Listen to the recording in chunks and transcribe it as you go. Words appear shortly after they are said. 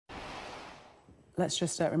Let's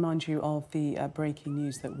just remind you of the breaking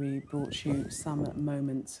news that we brought you some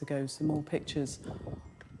moments ago. Some more pictures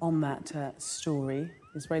on that story.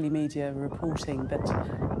 Israeli media reporting that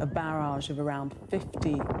a barrage of around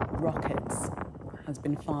 50 rockets has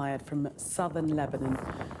been fired from southern Lebanon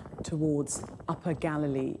towards Upper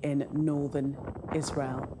Galilee in northern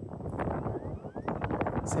Israel.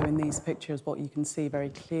 So in these pictures, what you can see very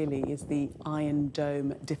clearly is the Iron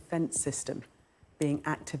Dome defense system being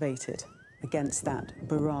activated against that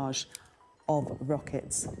barrage of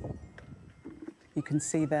rockets. You can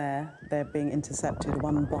see there, they're being intercepted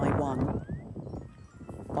one by one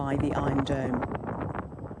by the Iron Dome.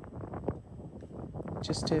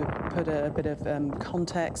 Just to put a bit of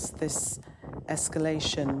context, this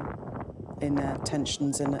escalation in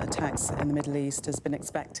tensions and attacks in the Middle East has been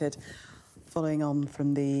expected following on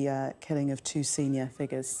from the killing of two senior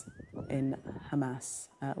figures in Hamas.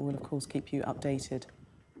 We'll, of course, keep you updated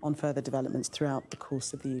on further developments throughout the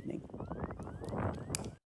course of the evening.